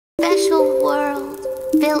special world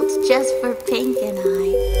built just for Pink and I.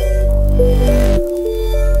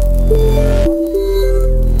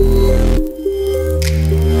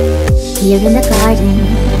 Here in the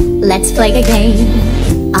garden, let's play a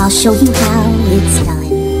game. I'll show you how it's done.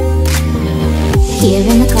 Here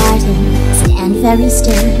in the garden, stand very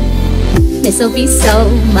still. This'll be so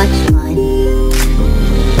much fun.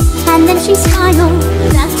 And then she smiled,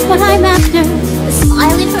 that's what I'm after. The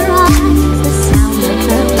smile in her eyes, the sound of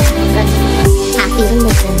her laughter. Happy to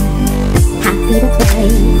listen, happy to play,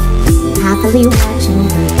 happily watching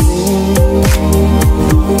her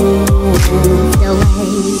drift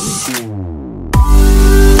away.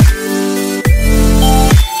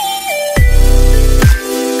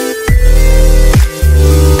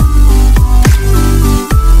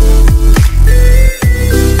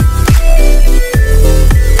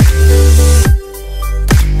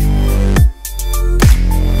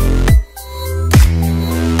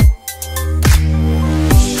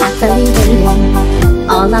 Happily waiting,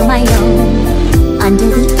 all on my own, under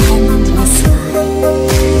the endless sky.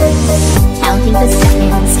 Counting the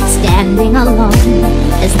seconds, standing alone,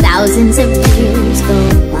 as thousands of years go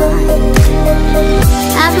by.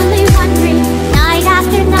 Happily wondering, night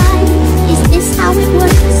after night, is this how it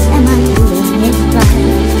works? Am I doing it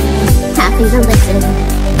right? Happy to listen,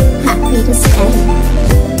 happy to stay,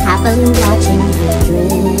 happily watching her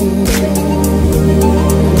drift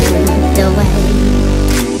away.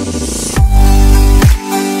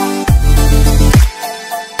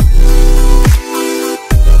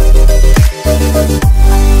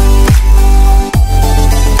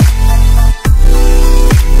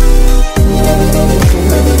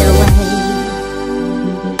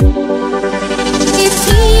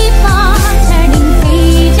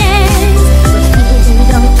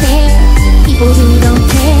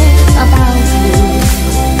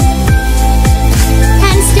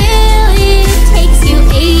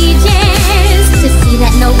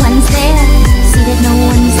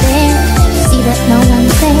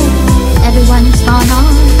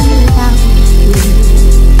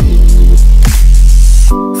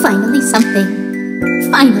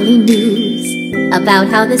 Finally news about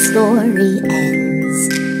how the story ends.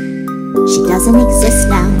 She doesn't exist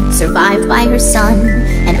now, survived by her son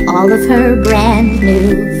and all of her brand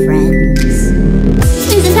new friends.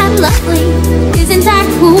 Isn't that lovely? Isn't that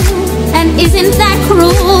cool? And isn't that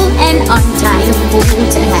cruel? And aren't I a fool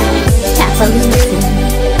to have happily listen,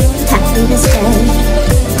 happy to stay,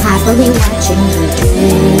 happily watching her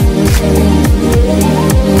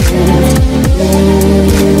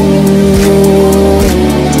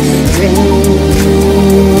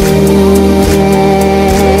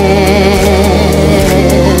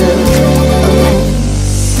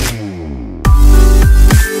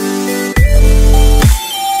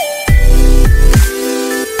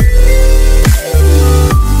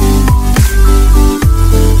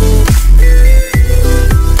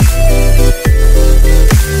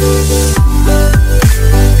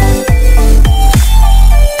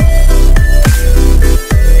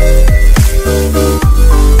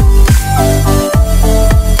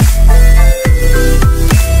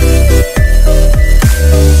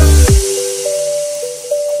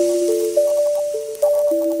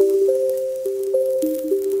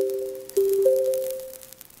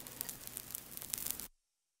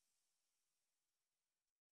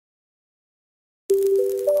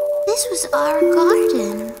This was our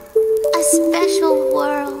garden, a special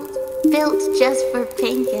world built just for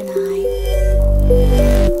Pink and I.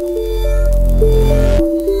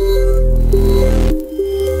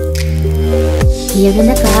 Here in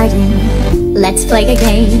the garden, let's play a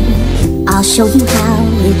game. I'll show you how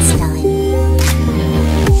it's done.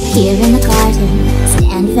 Here in the garden,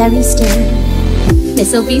 stand very still.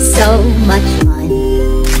 This'll be so much fun.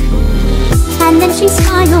 And then she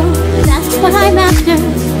smiled, that's what I'm after.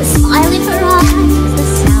 The smile in her eyes, the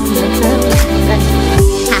sound of her laughter.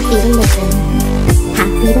 Happy to listen,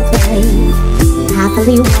 happy to play,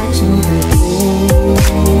 happily watching her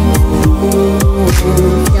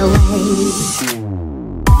drift away.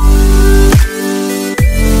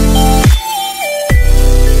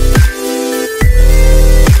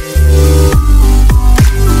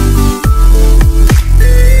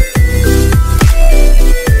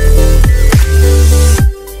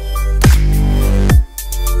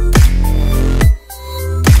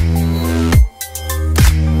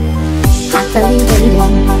 Happily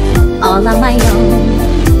waiting, all on my own,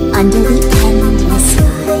 under the endless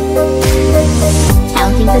sky.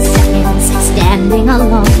 Counting the seconds, standing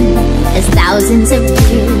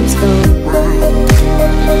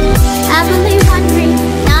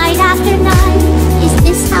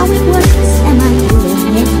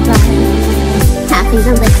happy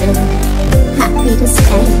to listen, happy to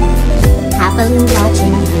stay, happily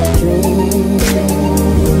watching you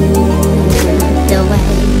drift away.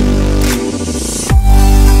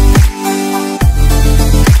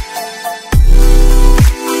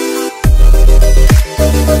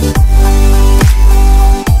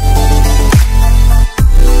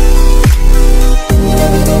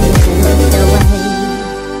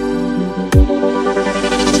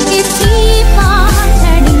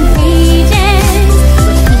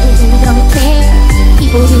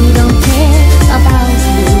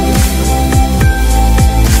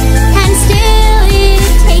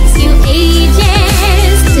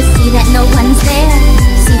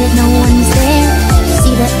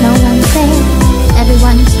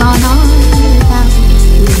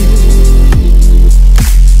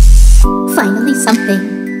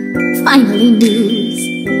 Finally news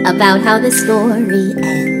about how the story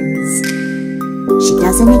ends. She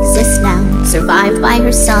doesn't exist now, survived by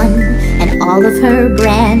her son and all of her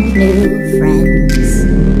brand new friends.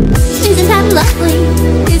 Isn't that lovely?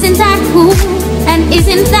 Isn't that cool? And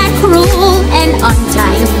isn't that cruel? And aren't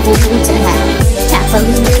I a fool to have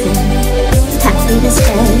happily living, happy to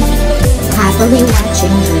stay, happily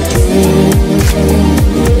watching her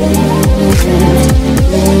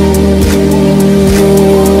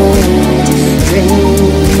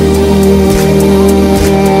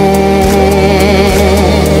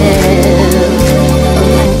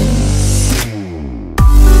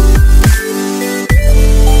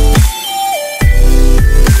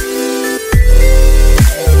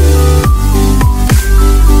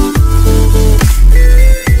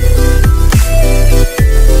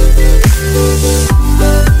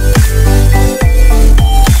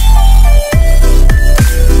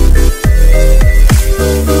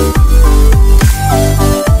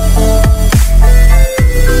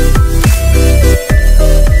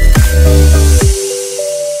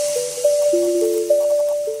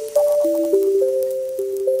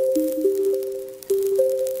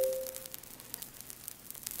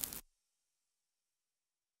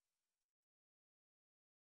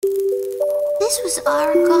This was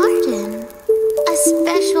our garden, a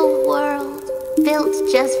special world built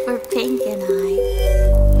just for Pink and I.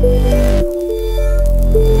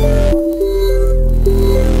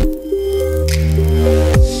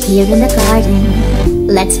 Here in the garden,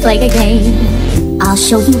 let's play a game. I'll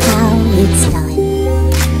show you how it's done.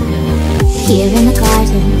 Here in the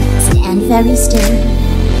garden, stand very still.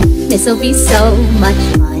 This'll be so much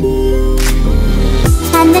fun.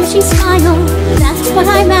 And then she smiled, that's what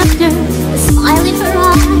I'm after. The smile in her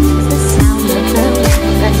eyes, the sound of her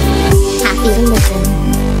laughter. Happy to listen,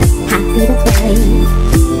 happy to play,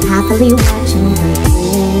 happily watching her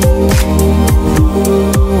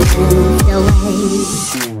drift away.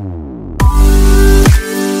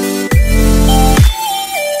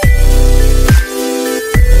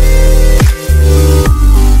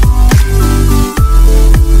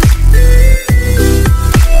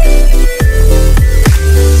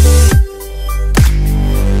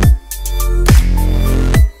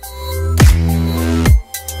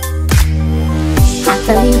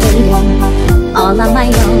 Happily waiting, all on my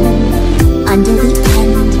own, under the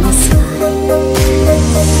endless sky.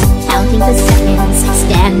 Counting the seconds,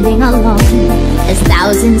 standing alone, as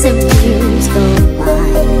thousands of years go by.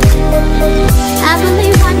 Happily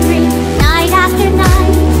wondering, night after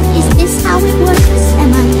night, is this how it works?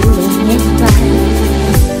 Am I doing it right?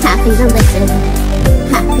 Happy to listen,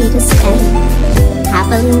 happy to stay,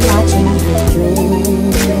 happily watching you drift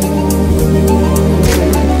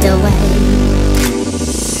away.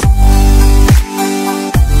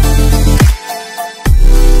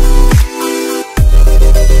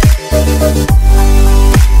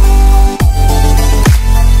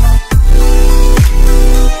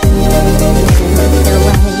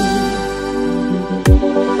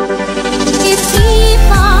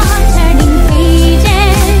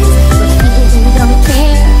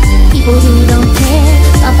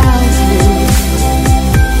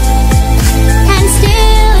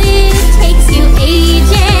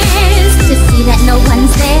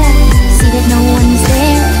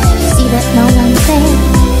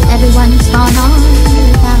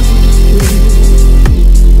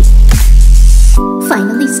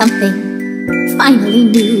 Finally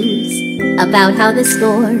news about how the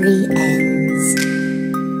story ends.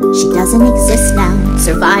 She doesn't exist now,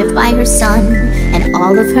 survived by her son and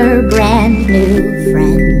all of her brand new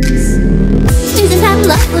friends. Isn't that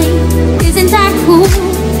lovely? Isn't that cool?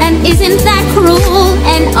 And isn't that cruel?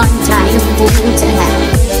 And aren't I a fool to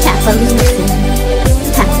have happily living,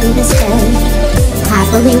 happy to stay,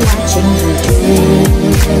 happily watching her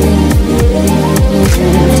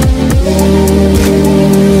drift.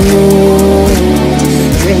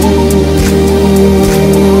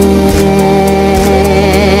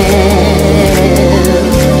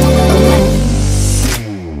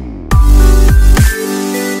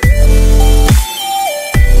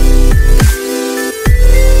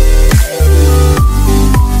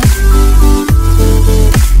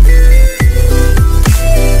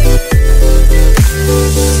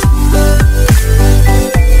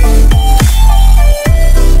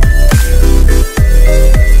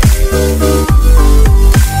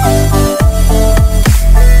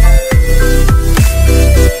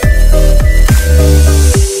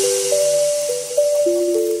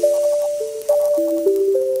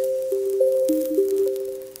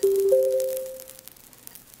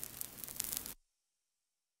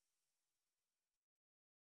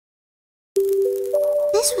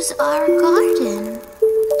 our garden,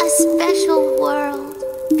 a special world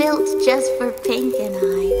built just for Pink and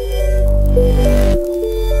I.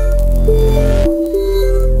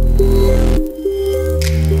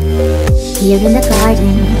 Here in the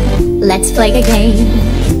garden, let's play a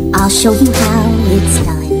game. I'll show you how it's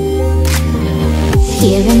done.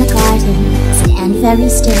 Here in the garden, stand very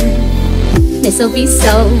still. This'll be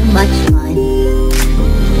so much fun.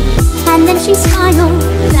 And then she smiled,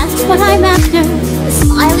 that's what I'm after. The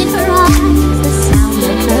smile in her eyes, the sound of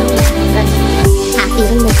her laughter. Happy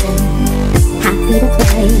to listen, happy to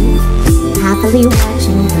play, happily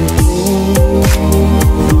watching her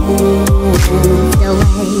drift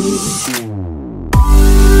away.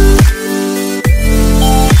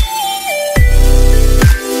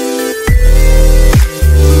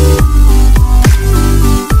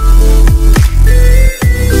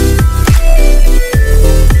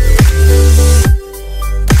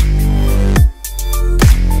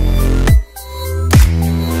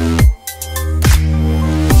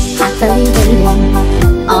 Happily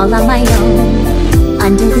waiting, all on my own,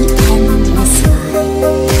 under the endless sky.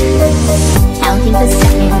 Counting the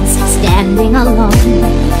seconds, standing alone,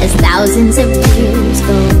 as thousands of years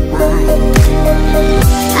go by.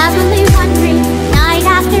 Happily wondering, night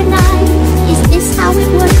after night, is this how it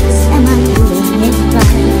works? Am I doing it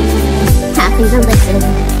right? Happy to listen,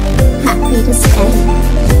 happy to stay,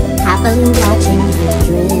 happily watching her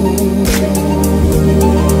drift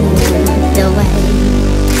away.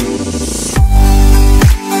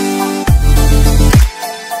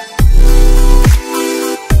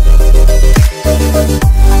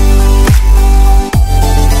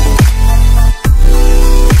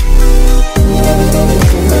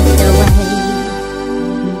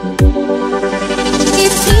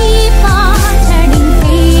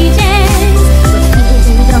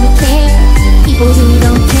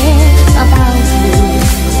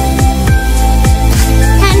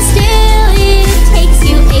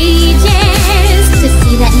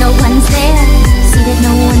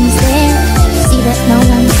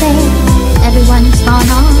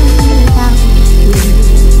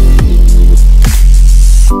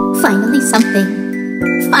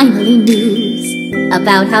 Finally news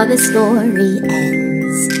about how the story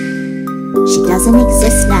ends. She doesn't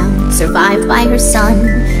exist now, survived by her son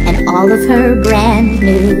and all of her brand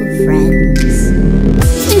new friends.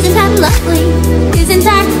 Isn't that lovely? Isn't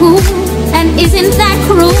that cool? And isn't that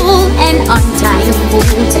cruel? And aren't I a fool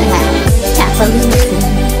to have happily listen,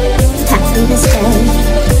 happy to stay,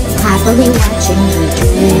 happily watching her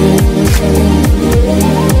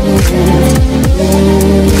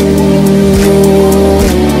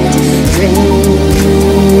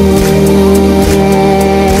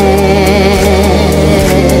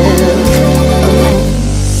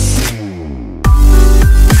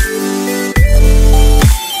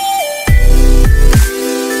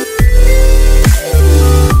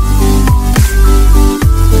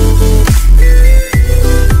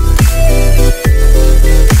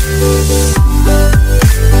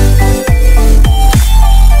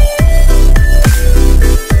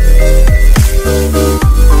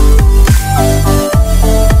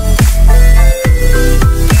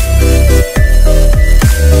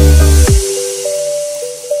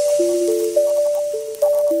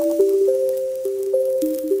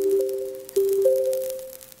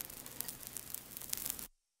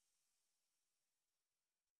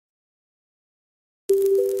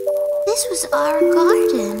This was our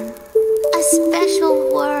garden, a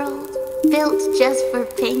special world built just for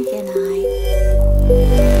Pink and I.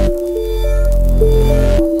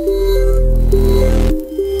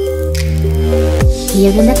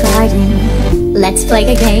 Here in the garden, let's play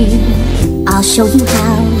a game. I'll show you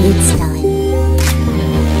how it's done.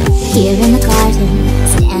 Here in the garden,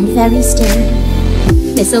 stand very still.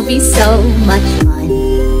 This'll be so much fun.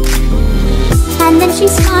 And then she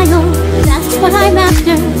smiled, that's what I'm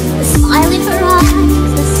after. The smile in her eyes,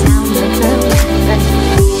 the sound of her laughter.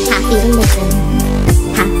 Happy to listen,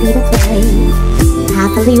 happy to play,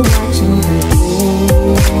 happily watching her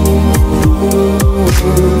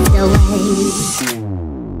drift away.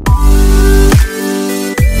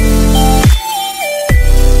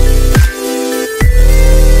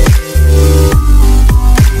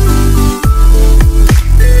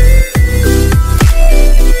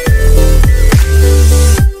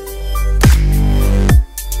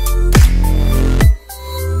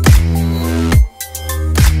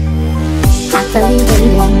 Happily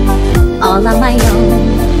waiting, all on my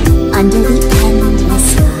own, under the endless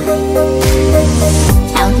sky.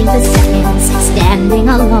 Counting the seconds, standing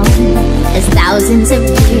alone, as thousands of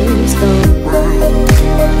years go by.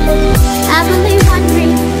 Happily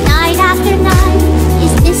wondering, night after night,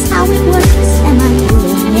 is this how how it works? Am I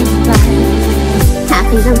doing it right?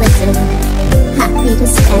 Happy to listen, happy to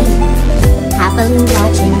stay, happily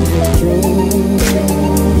watching you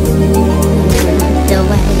drift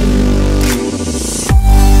away.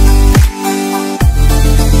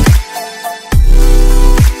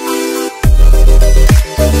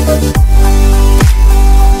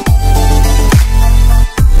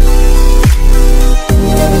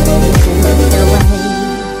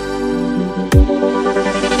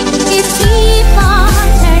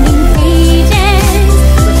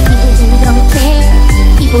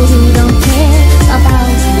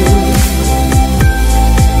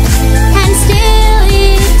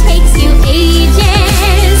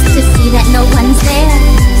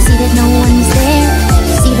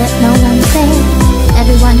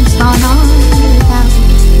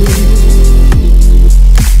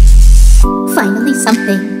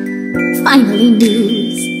 Finally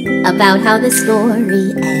news about how the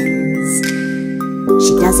story ends.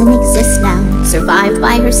 She doesn't exist now, survived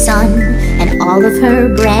by her son and all of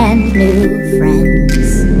her brand new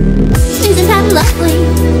friends. Isn't that lovely?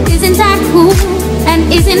 Isn't that cool?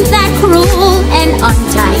 And isn't that cruel? And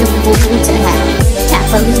aren't I a fool to have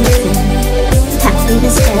happily listen, happy to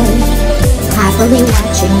stay, happily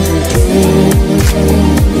watching her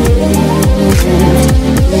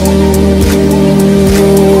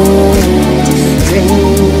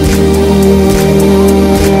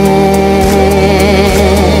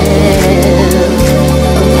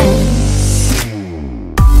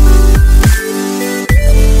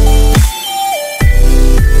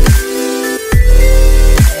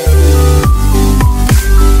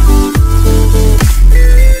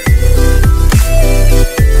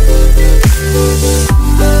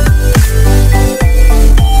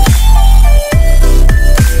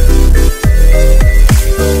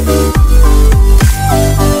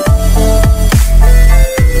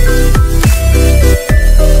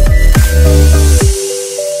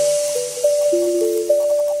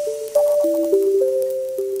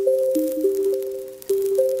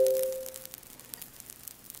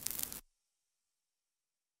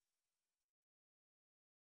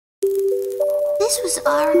This was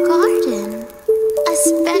our garden, a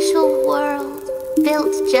special world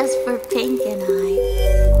built just for Pink and I.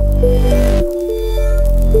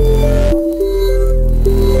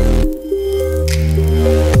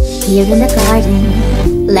 Here in the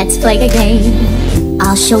garden, let's play a game.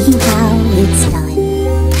 I'll show you how it's done.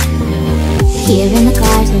 Here in the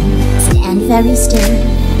garden, stand very still.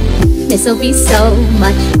 This'll be so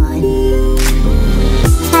much fun.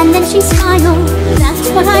 And then she smiled, that's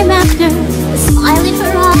what I'm after. The smile in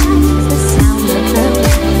her eyes, the sound of her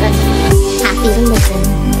laughter. Happy to listen,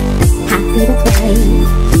 happy to play,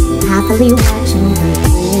 happily watching her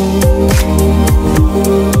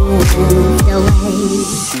drift away.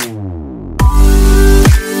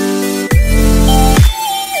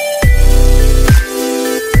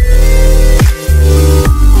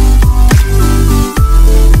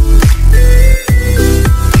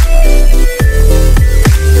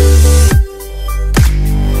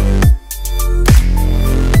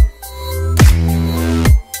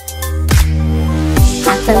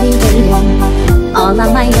 Happily waiting, all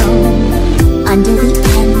on my own, under the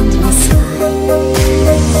endless sky.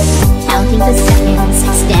 Counting the seconds,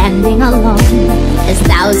 standing alone, as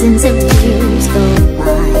thousands of years go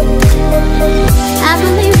by.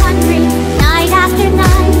 Happily wondering, night after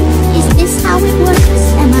night, is this how it works?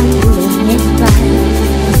 Am I doing it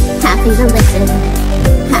right? Happy to listen,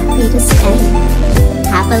 happy to stay,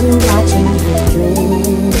 happily watching you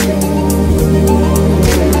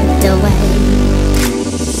drift away.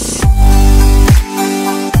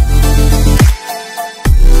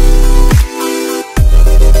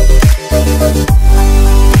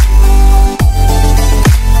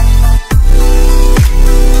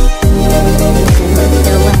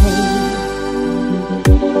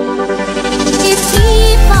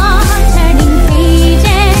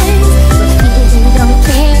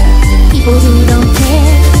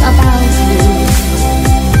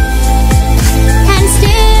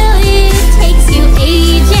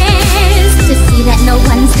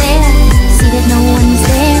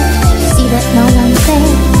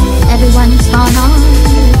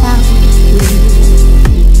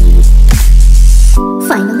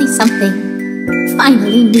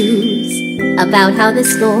 Finally news about how the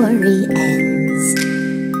story ends.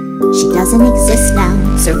 She doesn't exist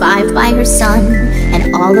now, survived by her son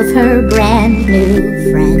and all of her brand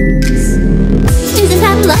new friends. Isn't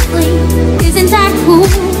that lovely? Isn't that cool?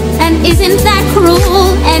 And isn't that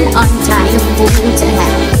cruel? And aren't I a fool to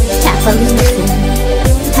have happily listen,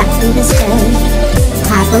 happy to stay,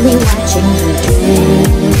 happily watching her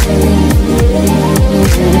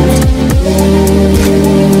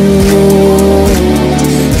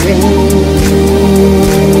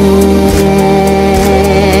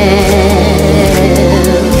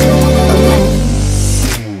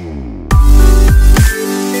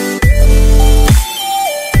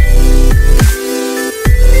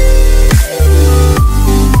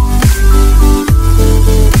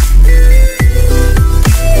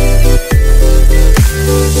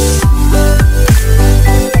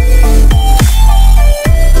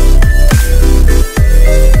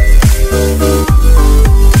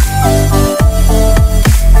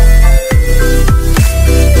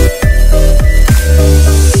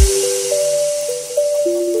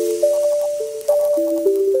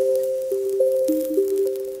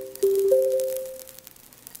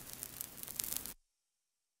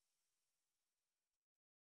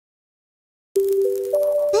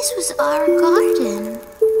This was our garden,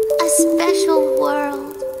 a special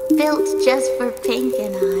world built just for Pink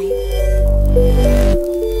and I.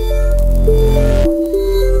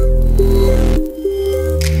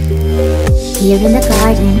 Here in the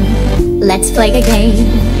garden, let's play a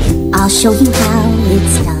game. I'll show you how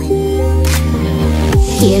it's done.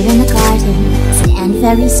 Here in the garden, stand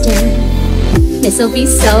very still. This'll be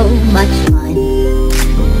so much fun.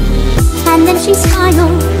 And then she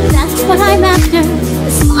smiled, that's what I'm after. The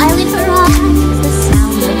smile in her eyes, the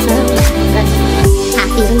sound of her laughter.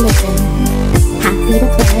 Happy to listen, happy to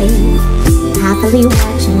play, happily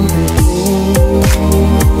watching her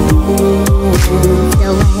drift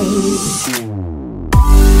away.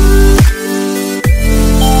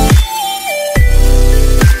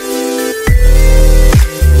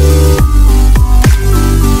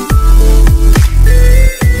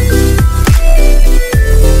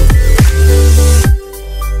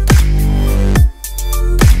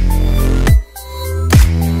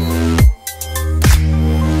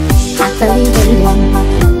 Happily waiting,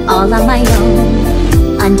 all on my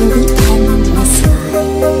own, under the endless sky.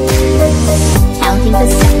 Counting the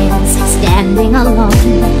seconds, standing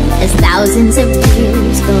alone, as thousands of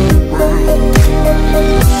years go by.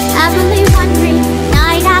 Happily wondering,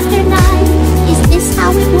 night after night, is this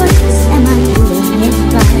how it works? Am I doing it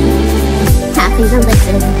right? Happy to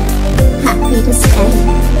listen, happy to stay,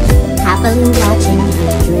 happily watching her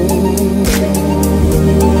drift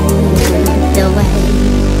away.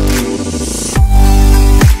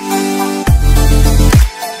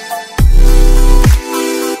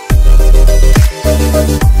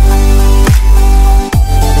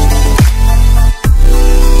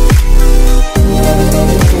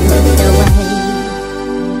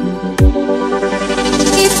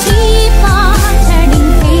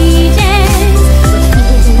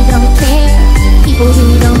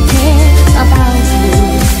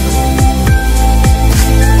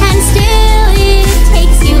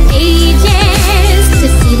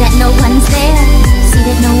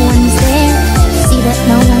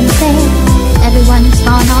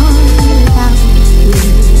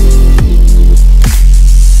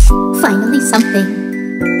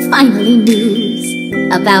 Finally news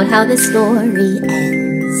about how the story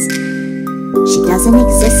ends. She doesn't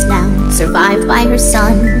exist now, survived by her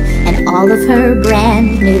son and all of her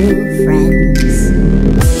brand new friends.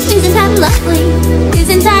 Isn't that lovely?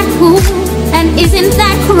 Isn't that cool? And isn't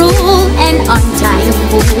that cruel? And aren't I a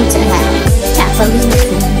fool to have happily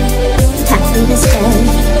listen, happy to stay,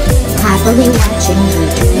 happily watching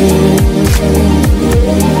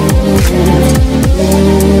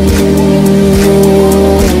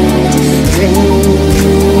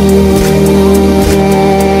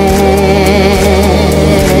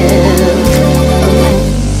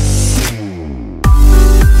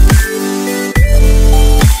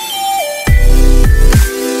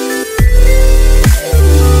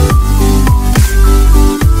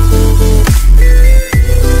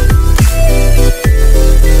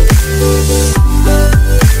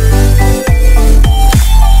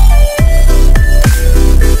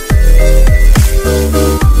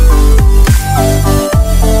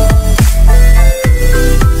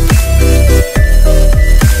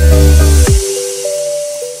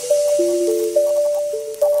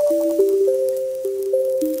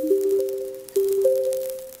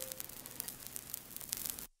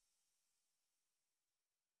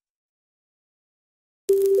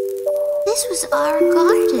This was our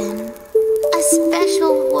garden, a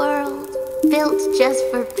special world built just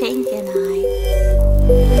for Pink and I.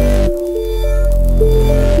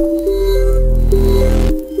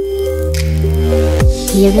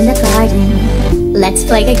 Here in the garden, let's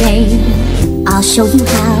play a game. I'll show you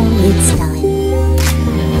how it's done.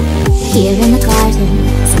 Here in the garden,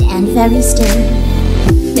 stand very still.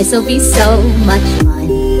 this'll be so much fun.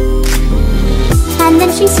 And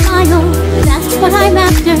then she smiled, that's what I'm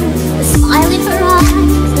after. The smile in her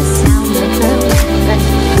eyes, the sound of her laughter.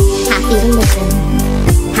 Happy to listen,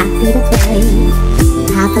 happy to play,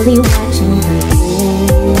 happily watching her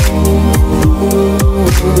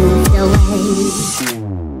drift away.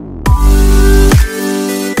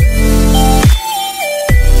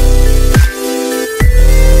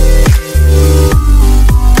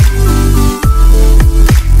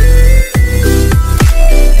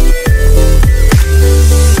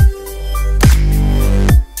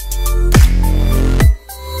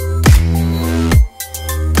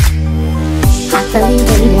 Happily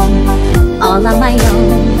waiting, all on my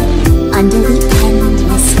own, under the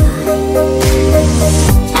endless sky.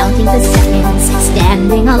 Counting the seconds,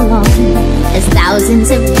 standing alone, as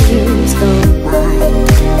thousands of years go